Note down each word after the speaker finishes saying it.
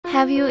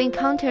Have you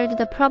encountered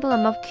the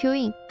problem of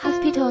queuing?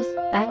 Hospitals,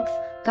 banks,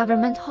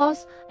 government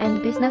halls,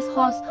 and business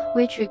halls,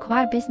 which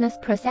require business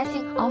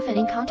processing, often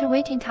encounter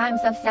waiting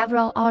times of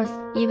several hours,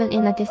 even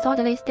in a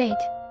disorderly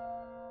state.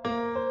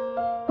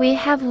 We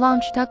have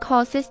launched a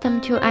call system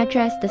to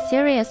address the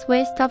serious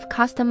waste of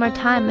customer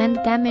time and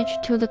damage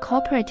to the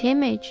corporate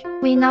image.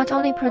 We not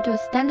only produce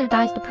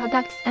standardized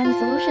products and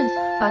solutions,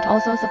 but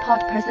also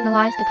support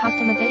personalized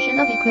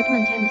customization of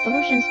equipment and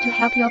solutions to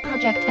help your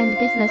project and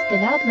business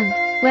development.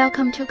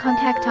 Welcome to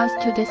contact us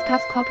to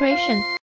discuss cooperation.